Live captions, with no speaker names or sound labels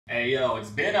Hey yo, it's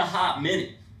been a hot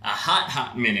minute. A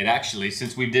hot minute actually,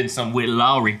 since we did some Witt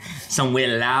Lowry,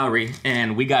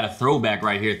 and we got a throwback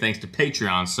right here thanks to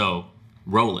Patreon, so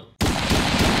roll it.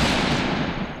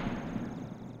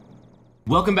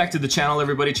 Welcome back to the channel,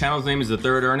 everybody. Channel's name is The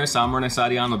Third Ernest. I'm Ernest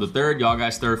Ariano the Third, y'all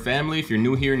guys' third family. If you're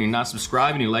new here and you're not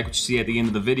subscribed and you like what you see at the end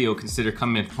of the video, consider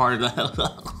becoming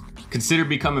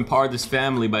part of this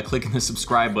family by clicking the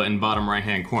subscribe button bottom right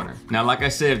hand corner. Now, like I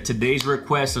said, today's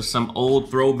request of some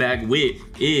old throwback wit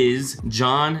is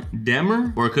John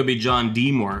Demmer, or it could be John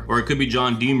Demore, or it could be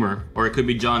John Demer, or it could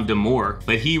be John Demore,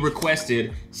 but he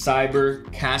requested Cyborg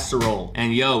Casserole.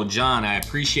 And yo, John, I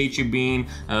appreciate you being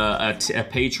a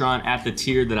patron at the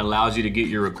tier that allows you to get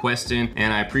your request in,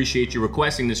 and I appreciate you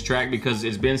requesting this track because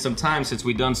it's been some time since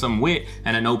we done some wit,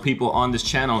 and I know people on this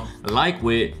channel like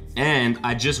wit. And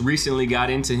I just recently got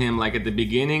into him like at the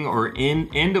beginning or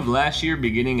end of last year,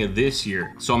 beginning of this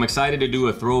year. So I'm excited to do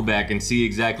a throwback and see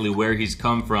exactly where he's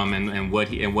come from and what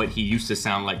he used to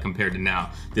sound like compared to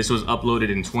now. This was uploaded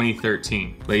in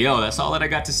 2013. But yo, that's all that I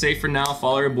got to say for now.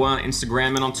 Follow your boy on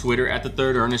Instagram and on Twitter at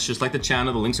TheThirdErnest, just like the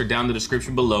channel. The links are down in the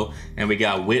description below. And we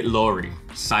got Witt Lowry,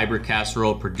 Cyborg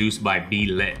Casserole, produced by B.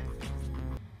 Let.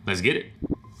 Let's get it.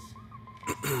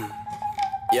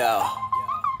 Yo.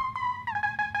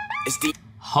 It's the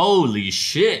holy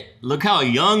shit, look how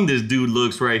young this dude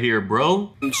looks right here,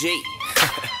 bro. G.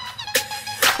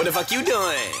 What the fuck you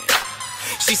doing?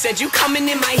 She said you coming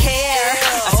in my hair.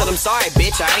 I said I'm sorry,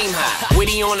 bitch, I aim high.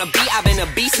 Witty on a beat, I've been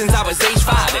a beast since I was age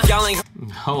 5. If y'all ain't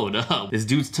hold up, this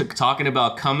dude's talking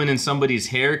about coming in somebody's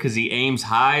hair because he aims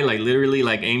high, like literally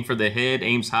like aim for the head,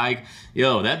 aims high.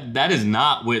 Yo, that is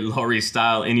not Witt Lowry's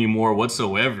style anymore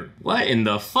whatsoever. What in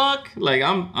the fuck? Like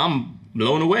I'm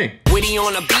blown away. Witty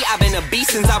on a beat, I've been a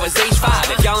beast since I was age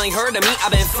 5. If y'all ain't heard of me,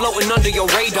 I've been floating under your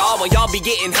radar. While y'all be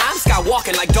getting high, I'm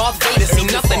skywalking like Darth Vader. See,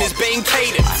 nothing is being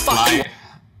catered. Fuck you.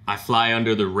 I fly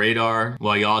under the radar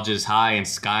while y'all just high and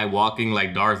skywalking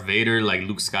like Darth Vader, like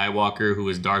Luke Skywalker, who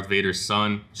is Darth Vader's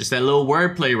son. Just that little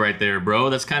wordplay right there, bro.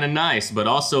 That's kind of nice, but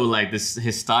also like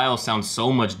his style sounds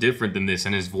so much different than this,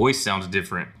 and his voice sounds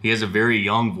different. He has a very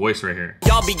young voice right here.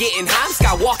 Y'all be getting high, I'm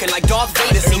skywalking like Darth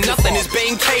Vader. See, nothing is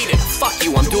being catered. Fuck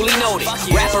you, I'm duly noted.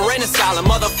 Rapper and a scholar,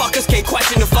 motherfuckers can't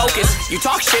question the focus. You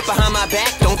talk shit behind my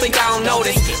back, don't think I don't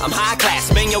notice. I'm high class,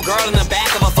 bang your girl in the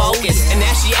back of a Focus, and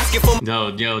now she asking for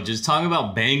yo, just talking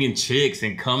about banging chicks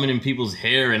and coming in people's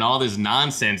hair and all this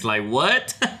nonsense. Like,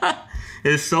 what?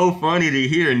 It's so funny to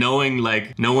hear, knowing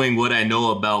what I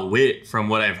know about Witt from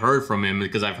what I've heard from him,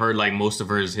 because I've heard like most of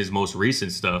his most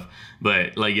recent stuff.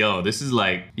 But like, yo, this is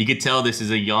like, you could tell this is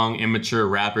a young, immature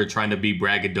rapper trying to be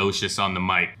braggadocious on the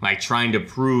mic, like trying to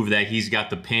prove that he's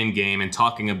got the pen game and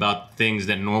talking about things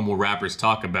that normal rappers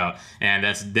talk about. And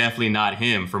that's definitely not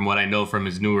him from what I know from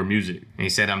his newer music. And he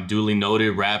said, I'm duly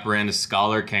noted rapper and a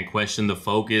scholar, can't question the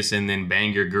focus, and then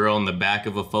bang your girl in the back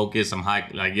of a Focus. I'm high,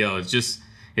 like, yo, it's just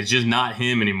not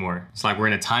him anymore. It's like we're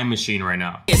in a time machine right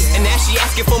now. And now she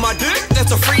asking for my dick,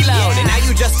 that's a freeload. And now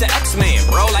you just an X-Man,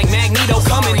 bro, like Magneto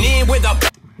coming in with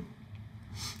a...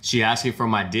 She asking for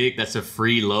my dick, that's a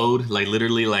free load. Like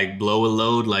literally like blow a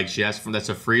load, like she asked for, that's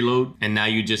a free load. And now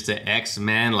you just an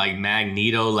X-Man, like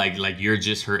Magneto, like you're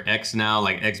just her ex now,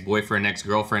 like ex-boyfriend,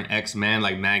 ex-girlfriend, X-Man,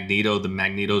 like Magneto, the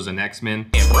Magneto's an X-Men.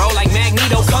 Bro, like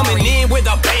Magneto coming in with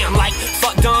a bam, like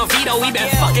fuck Don Vito, we been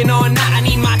fucking all night, I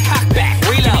need my cock back,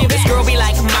 reload. This girl be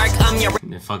like, Mark, I'm your...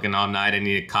 Fucking all night, I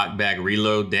need a cock back,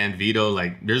 reload, Dan Vito.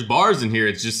 Like there's bars in here,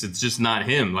 it's just not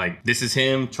him. Like this is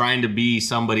him trying to be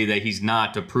somebody that he's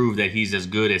not, to prove that he's as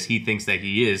good as he thinks that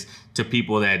he is to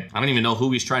people that I don't even know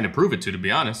who he's trying to prove it to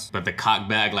be honest. But the cock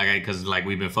back, like, because like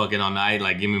we've been fucking all night,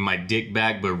 like give me my dick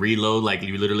back, but reload, like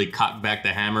you literally cock back the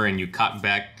hammer and you cock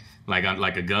back like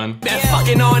a gun. Been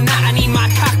fucking all night, I need my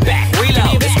cock back,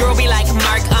 reload. This girl be like,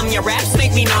 Mark, I'm your raps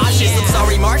make me nauseous. I'm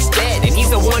sorry, Mark's dead and he's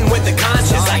the one with the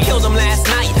conscience. I killed him last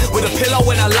night with a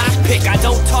pillow and a lockpick. I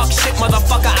don't talk shit,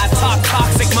 motherfucker, I talk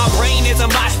toxic. My brain is a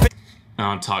mosh pit. I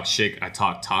don't talk shit, I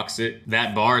talk toxic.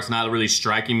 That bar, it's not really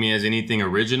striking me as anything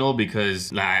original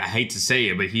because, like, I hate to say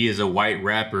it, but he is a white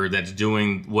rapper that's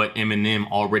doing what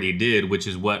Eminem already did, which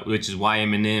is why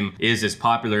Eminem is as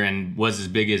popular and was as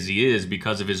big as he is,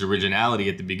 because of his originality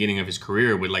at the beginning of his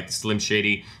career with like the Slim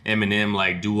Shady Eminem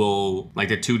like duo, like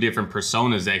the two different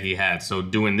personas that he had. So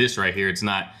doing this right here, it's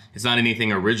not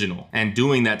anything original. And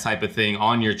doing that type of thing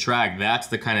on your track, that's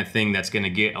the kind of thing that's gonna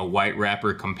get a white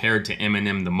rapper compared to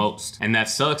Eminem the most. And that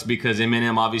sucks because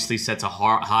Eminem obviously sets a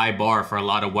high bar for a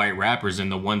lot of white rappers, and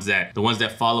the ones that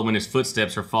follow in his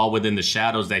footsteps or fall within the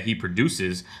shadows that he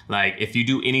produces. Like if you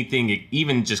do anything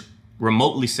even just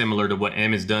remotely similar to what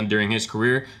M has done during his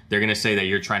career, they're gonna say that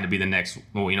you're trying to be the next,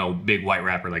 well, you know, big white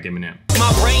rapper like Eminem.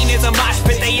 My brain is a mosh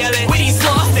pit, they yelling. Witty's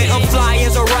lost it. I'm fly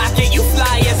as a rocket, you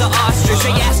fly as an ostrich.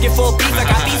 They asking for beef, I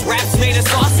got these raps made of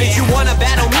sausage. You wanna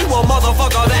battle me? Well,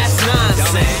 motherfucker, that's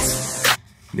nonsense.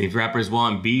 These rappers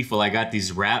want beef. Well, I got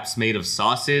these raps made of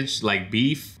sausage, like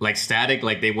beef, like static,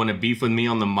 like they want to beef with me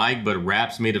on the mic, but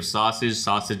raps made of sausage.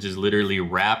 Sausage is literally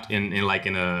wrapped in a,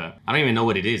 I don't even know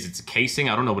what it is. It's a casing.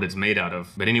 I don't know what it's made out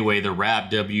of. But anyway, the rap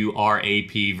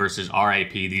W-R-A-P versus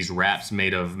R-I-P, these raps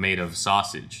made of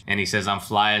sausage. And he says, I'm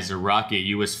fly as a rocket,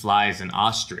 you as fly as an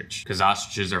ostrich. Because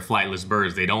ostriches are flightless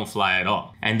birds. They don't fly at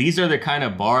all. And these are the kind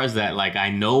of bars that like I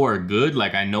know are good.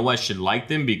 Like I know I should like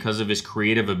them because of his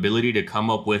creative ability to come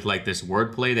up with like this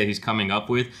wordplay that he's coming up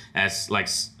with. As like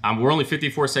we're only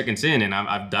 54 seconds in and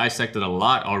I've dissected a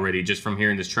lot already just from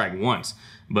hearing this track once.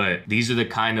 But these are the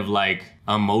kind of like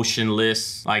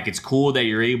emotionless, like it's cool that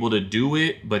you're able to do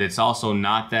it, but it's also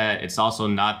not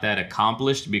that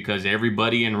accomplished because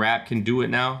everybody in rap can do it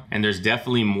now. And there's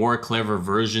definitely more clever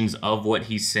versions of what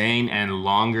he's saying and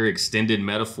longer extended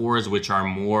metaphors, which are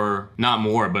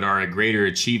are a greater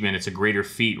achievement. It's a greater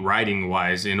feat writing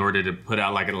wise in order to put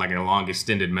out like a long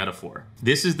extended metaphor.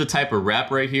 This is the type of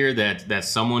rap right here that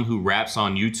someone who raps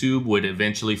on YouTube would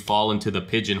eventually fall into the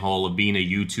pigeonhole of being a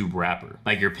YouTube rapper.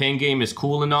 Like your pen game is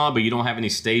cool and all, but you don't have any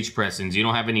stage presence, you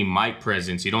don't have any mic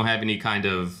presence, you don't have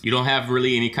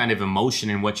really any kind of emotion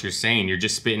in what you're saying. You're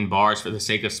just spitting bars for the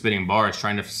sake of spitting bars,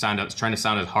 trying to sound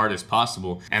as hard as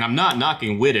possible. And I'm not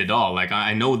knocking Witt at all. Like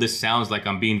I know this sounds like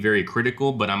I'm being very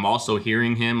critical, but I'm also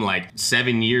hearing him like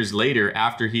 7 years later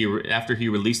after he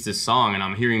released this song, and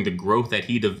I'm hearing the growth that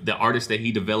the artist that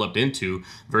he developed into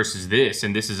versus this.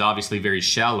 And this is obviously very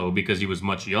shallow because he was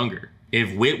much younger.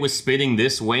 If Witt was spitting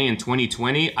this way in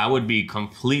 2020, I would be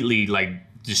completely like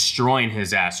destroying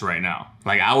his ass right now.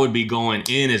 Like I would be going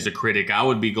in as a critic. I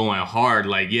would be going hard.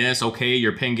 Like, yes, okay,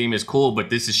 your pen game is cool,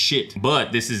 but this is shit.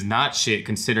 But this is not shit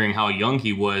considering how young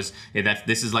he was.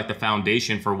 This is like the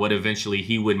foundation for what eventually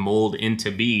he would mold into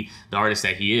be the artist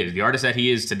that he is. The artist that he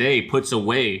is today puts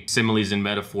away similes and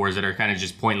metaphors that are kind of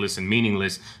just pointless and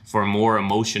meaningless for more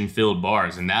emotion-filled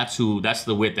bars. And that's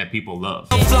the Witt that people love.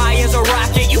 I'm fly as a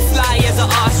rocket, you fly as an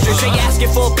ostrich. They asking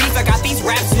for beef, I got these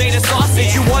raps made of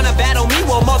sausage. You wanna battle me?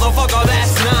 Well, motherfucker,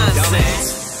 that's nonsense.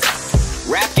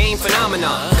 Rap game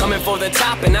phenomenon, coming for the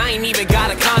top and I ain't even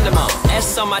got a condom on.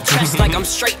 S on my chest like I'm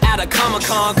straight out of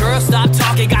Comic-Con. Girl, stop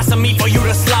talking, got some meat for you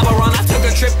to slobber on. I took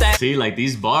a trip that. See, like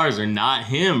these bars are not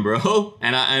him, bro.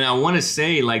 And I want to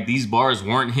say like these bars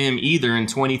weren't him either in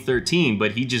 2013,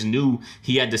 but he just knew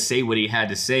he had to say what he had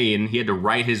to say, and he had to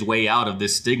write his way out of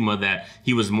this stigma that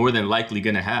he was more than likely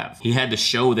gonna have. He had to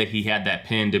show that he had that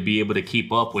pen to be able to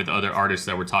keep up with other artists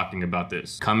that were talking about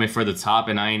this. Coming for the top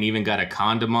and I ain't even got a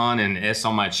condom on, and S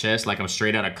on my chest like I'm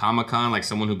straight out of Comic-Con, like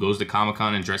someone who goes to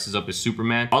Comic-Con and dresses up as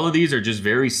Superman. All of these are just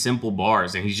very simple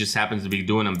bars, and he just happens to be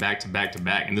doing them back to back to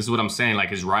back. And this is what I'm saying, like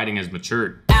his writing has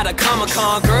matured. Out of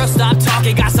Comic-Con, girl, stop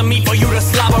talking, got some meat for you to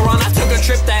slobber on. I took a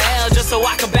trip to hell just so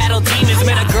I could battle demons.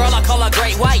 Met a girl, I call her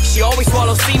Great White, she always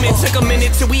swallows semen. Took a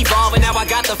minute to evolve, and now I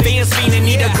got the fans fiending.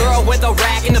 Need a girl with a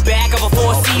rack in the back of a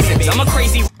 4 Seasons. I'm a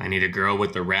crazy. I need a girl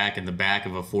with the rack in the back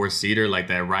of a 4-seater, like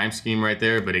that rhyme scheme right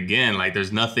there. But again, like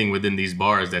there's nothing within these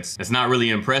bars that's not really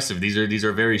impressive. These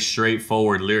are very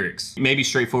straightforward lyrics. Maybe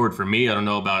straightforward for me. I don't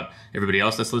know about everybody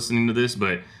else that's listening to this,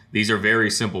 but these are very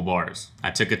simple bars.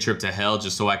 I took a trip to hell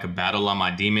just so I could battle on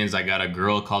my demons. I got a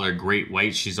girl, call her Great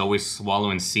White. She's always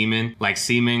swallowing semen. Like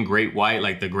semen, Great White,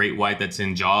 like the Great White that's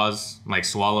in Jaws. Like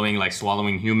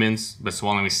swallowing humans, but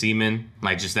swallowing semen.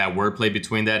 Like just that wordplay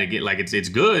between that. It's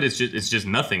good. It's just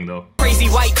nothing though. Crazy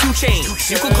white 2 chains.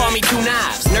 You can call me 2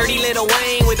 knives. Nerdy little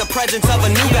Wayne with the presence of a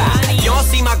new guy. Y'all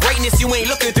see my greatness, you ain't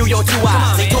looking through your 2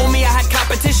 eyes. They told me I had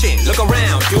competition. Look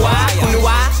around, do I? Who knew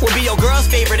I would be your girl's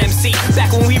favorite MC?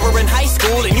 Back when we were in high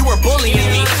school and you were bullying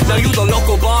me. Now you the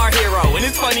local bar hero, and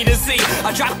it's funny to see.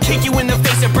 I drop kick you in the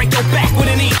face and break your back with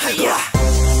an E.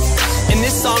 And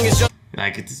this song is just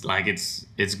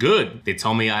it's good. They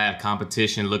told me I have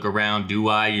competition. Look around, do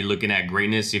I? You're looking at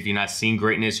greatness. If you're not seeing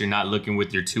greatness, you're not looking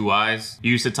with your 2 eyes.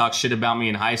 You used to talk shit about me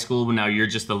in high school, but now you're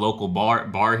just the local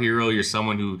bar hero. You're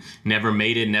someone who never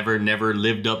made it, never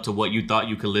lived up to what you thought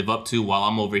you could live up to, while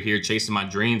I'm over here chasing my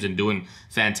dreams and doing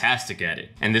fantastic at it.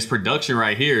 And this production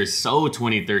right here is so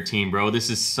 2013, bro. This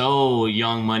is so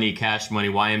Young Money, Cash Money,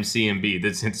 YMCMB.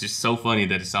 It's just so funny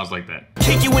that it sounds like that.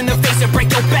 Kick you in the face and break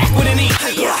your back with an E.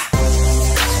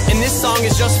 And this song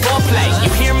is just foreplay.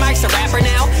 You hear Mike's a rapper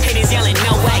now? Haters yelling,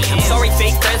 no way. I'm sorry,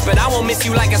 fake friends, but I won't miss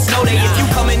you like a snow day. If you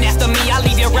coming after me, I'll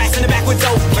leave your rats in the back with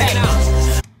dope.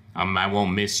 I'm I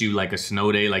won't miss you like a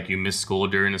snow day, like you miss school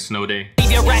during a snow day. Leave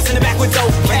your rats in the back with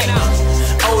dope.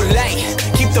 Olay,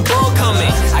 keep the bull coming.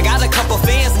 I got a couple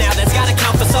fans now that's gotta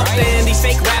count for something. These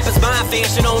fake rappers, my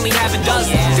fans should only have a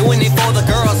dozen. Doing it for the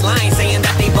girls, lying, saying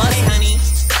that they bust, honey.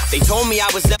 They told me I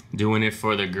was doing it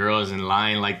for the girls and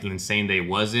lying like and saying they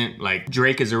wasn't. Like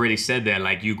Drake has already said that.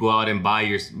 Like you go out and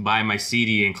buy my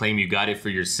CD and claim you got it for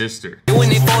your sister. Doing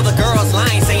it for the girls,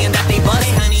 lying, saying that they bust,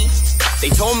 honey. They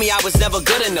told me I was never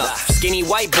good enough. Skinny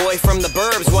white boy from the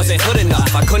burbs wasn't hood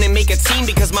enough. I couldn't make a team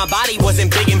because my body wasn't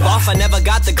big and buff. I never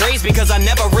got the grades because I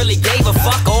never really gave a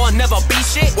fuck. Oh, I never be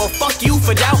shit? Well, fuck you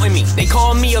for doubting me. They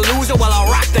call me a loser while I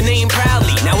rock the name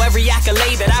proudly. Now every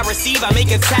accolade that I receive, I make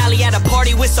a tally at a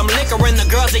party with some liquor and the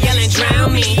girls are yelling,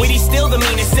 drown me. Witty's still the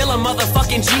meanest, still a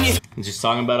motherfucking genius. Just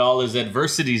talking about all his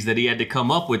adversities that he had to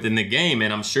come up with in the game,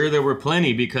 and I'm sure there were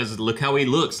plenty because look how he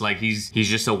looks. Like he's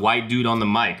just a white dude on the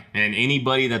mic, and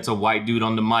anybody that's a white dude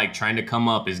on the mic trying to come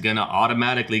up is gonna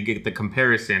automatically get the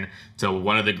comparison to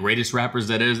one of the greatest rappers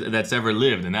that's ever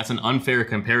lived, and that's an unfair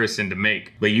comparison to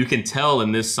make. But you can tell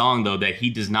in this song though that he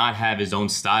does not have his own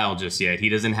style just yet. He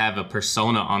doesn't have a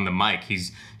persona on the mic.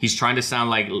 He's trying to sound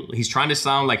like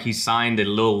he signed a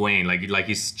Lil Wayne, like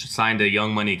he's signed a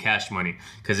Young Money, Cash Money,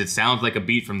 because it sounds like a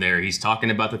beat from there. He's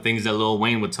talking about the things that Lil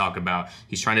Wayne would talk about.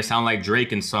 He's trying to sound like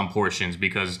Drake in some portions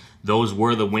because those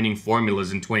were the winning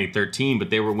formulas in 2013, but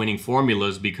they were winning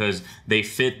formulas because they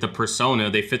fit the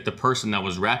persona, they fit the person that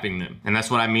was rapping them. And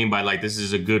that's what I mean by like this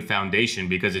is a good foundation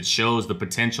because it shows the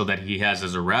potential that he has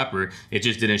as a rapper. It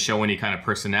just didn't show any kind of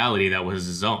personality that was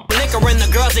his own. Liquor and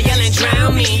the girls are yelling,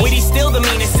 drown me. Witty's still the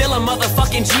meanest, still a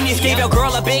motherfucking genius. Gave your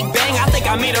girl a big bang, I think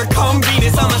I made her come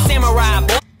Venus. I'm a samurai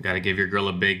boy. Gotta give your girl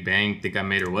a big bang, think I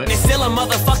made her what? It's still a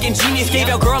motherfucking genius. Gave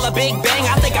your girl a big bang,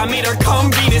 I think I made her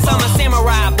come Venus. I'm a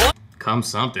samurai boy. Come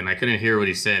something. I couldn't hear what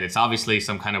he said. It's obviously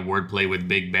some kind of wordplay with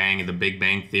Big Bang and the Big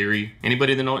Bang Theory.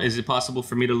 Anybody that know, is it possible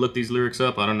for me to look these lyrics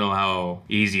up? I don't know how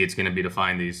easy it's gonna be to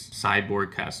find these.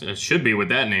 Cyborg Casserole. It should be with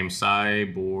that name,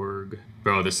 Cyborg.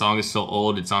 Bro, the song is so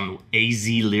old, it's on AZ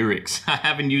lyrics. I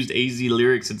haven't used AZ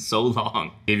lyrics in so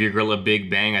long. Gave your girl a big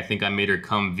bang, I think I made her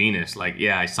come Venus. Like,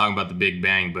 yeah, I was talking about the Big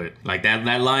Bang, but like that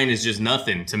line is just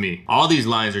nothing to me. All these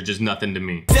lines are just nothing to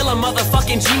me. Still a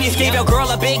motherfucking genius, gave your girl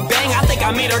a big bang, I think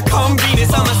I made her come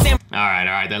Venus. I'm a samurai.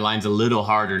 Alright, that line's a little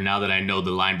harder now that I know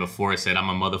the line before it said I'm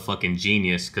a motherfucking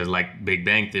genius, because like Big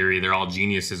Bang Theory, they're all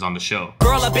geniuses on the show.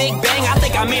 Girl a big bang, I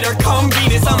think I made her come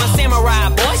Venus. I'm a samurai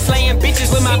boy, slaying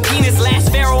bitches with my penis.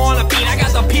 Last pharaoh on a beat, I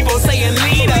got the people saying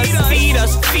lead us, feed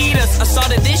us, feed us. I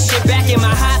started this shit back in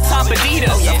my high top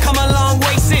Adidas. I've come a long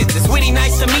way since, it's witty,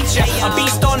 nice to meet ya. A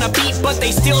beast on a beat, but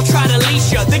they still try to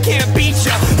leash ya. They can't beat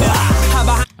ya.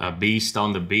 A beast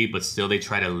on the beat, but still they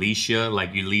try to leash ya,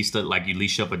 like you leash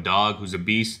up a dog who's a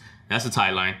beast. That's the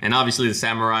tight line. And obviously the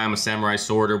samurai, I'm a samurai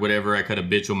sword or whatever, I cut a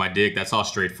bitch with my dick, that's all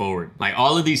straightforward. Like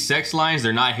all of these sex lines,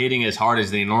 they're not hitting as hard as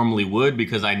they normally would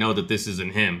because I know that this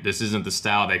isn't him. This isn't the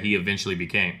style that he eventually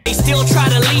became. They still try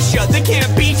to leash ya, they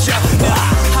can't beat ya.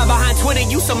 I'm behind Twitter,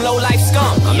 you some low-life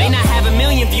scum. I may not have a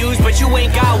million views, but you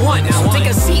ain't got one. So take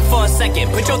a seat for a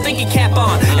second, put your thinking cap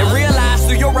on, and realize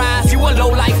through your eyes you a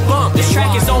low-life bum. This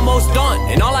track is almost done,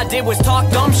 and all I did was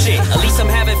talk dumb shit. At least I'm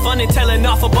having fun and telling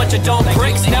off a bunch of dumb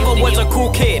bricks. Never was a cool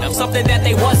kid, I'm something that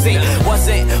they wasn't.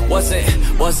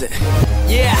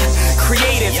 Yeah,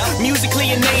 creative, musically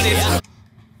a native.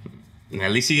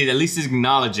 At least he's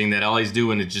acknowledging that all he's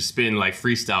doing is just spitting like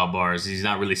freestyle bars. He's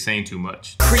not really saying too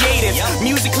much. Creative,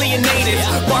 musically a native.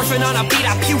 Barfing on a beat,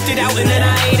 I puked it out and then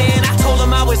I ate it. And I told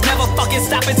him I was never fucking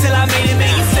stopping till I made it.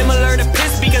 Man, you similar to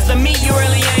piss because to me you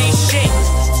really ain't shit.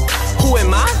 Who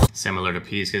am I? Similar to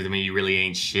peas, because I mean you really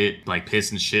ain't shit, like piss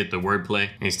and shit, the wordplay.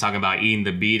 And he's talking about eating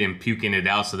the beat and puking it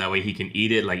out so that way he can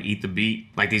eat it, like eat the beat.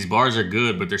 Like these bars are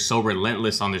good, but they're so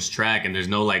relentless on this track and there's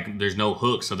no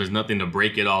hook, so there's nothing to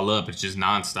break it all up. It's just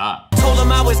non-stop. Told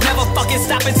him I was never fucking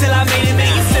stopping till I made it.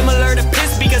 Man, you similar to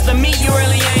piss because to me you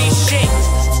really ain't shit.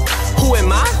 Who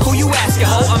am I? Who you asking?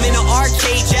 Oh, I'm in an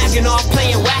arcade jacking off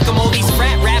playing whack-a-mole. These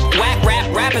whack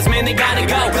rappers, man, they gotta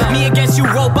go. Me against you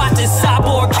robots and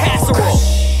Cyborg Casserole.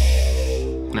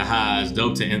 Nah, it's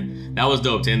dope to end. That was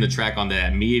dope to end the track on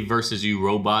that. Me versus you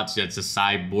robots, that's a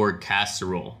Cyborg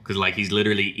Casserole. Cause like he's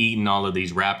literally eating all of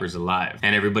these rappers alive.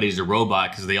 And everybody's a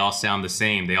robot because they all sound the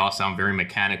same. They all sound very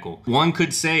mechanical. One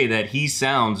could say that he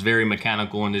sounds very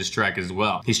mechanical in this track as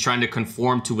well. He's trying to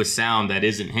conform to a sound that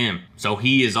isn't him. So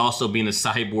he is also being a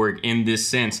cyborg in this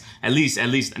sense. At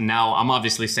least now, I'm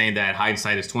obviously saying that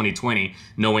hindsight is 2020,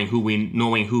 knowing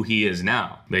who he is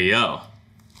now. But yo.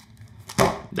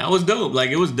 That was dope. Like,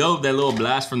 it was dope, that little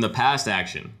blast from the past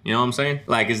action. You know what I'm saying?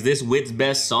 Like, is this Witt's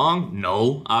best song?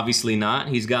 No, obviously not.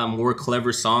 He's got more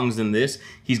clever songs than this.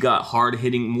 He's got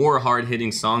more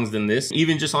hard-hitting songs than this.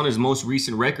 Even just on his most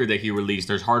recent record that he released,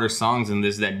 there's harder songs than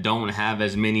this that don't have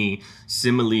as many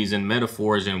similes and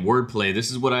metaphors and wordplay. This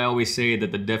is what I always say,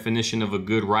 that the definition of a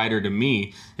good writer to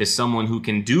me is someone who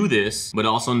can do this, but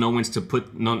also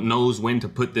knows when to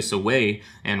put this away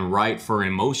and write for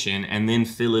emotion, and then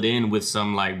fill it in with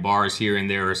some like bars here and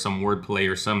there, or some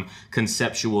wordplay, or some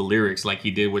conceptual lyrics, like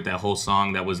he did with that whole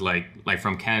song that was like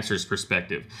from Cancer's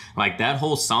perspective. Like that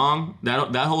whole song,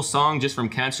 that whole song just from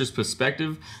Cancer's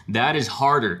perspective, that is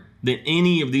harder than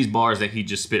any of these bars that he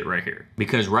just spit right here.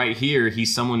 Because right here,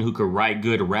 he's someone who could write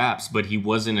good raps, but he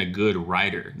wasn't a good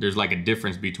writer. There's like a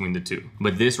difference between the two.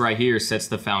 But this right here sets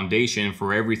the foundation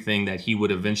for everything that he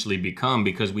would eventually become,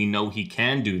 because we know he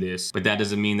can do this, but that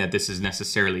doesn't mean that this is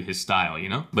necessarily his style, you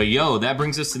know? But yo, that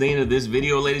brings us to the end of this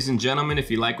video, ladies and gentlemen.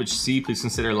 If you like what you see, please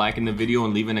consider liking the video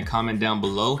and leaving a comment down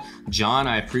below. John,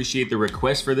 I appreciate the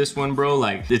request for this one, bro.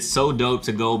 Like, it's so dope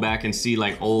to go back and see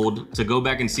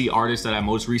artists that I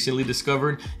most recently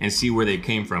discovered and see where they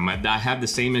came from. I have the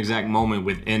same exact moment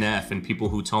with NF and people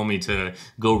who told me to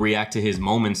go react to his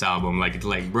Moments album. Like, it's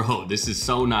like, bro, this is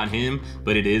so not him,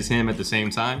 but it is him at the same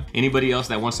time. Anybody else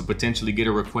that wants to potentially get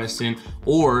a request in,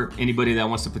 or anybody that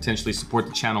wants to potentially support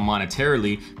the channel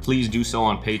monetarily, please do so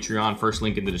on Patreon. First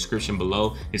link in the description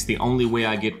below. It's the only way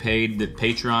I get paid. That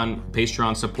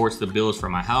Patreon supports the bills for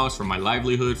my house, for my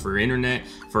livelihood, for internet,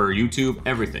 for YouTube,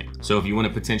 everything. So if you want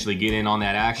to potentially get in on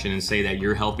that action and say that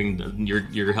you're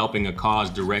helping a cause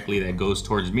directly that goes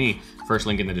towards me, first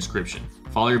link in the description.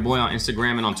 Follow your boy on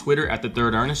Instagram and on Twitter at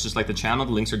TheThirdErnest, just like the channel.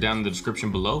 The links are down in the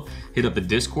description below. Hit up the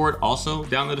Discord, also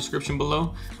down in the description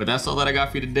below. But that's all that I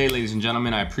got for you today, ladies and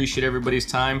gentlemen. I appreciate everybody's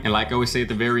time. And like I always say at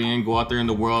the very end, go out there in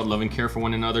the world, love and care for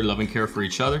one another, love and care for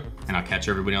each other. And I'll catch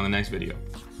everybody on the next video.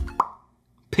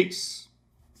 Peace.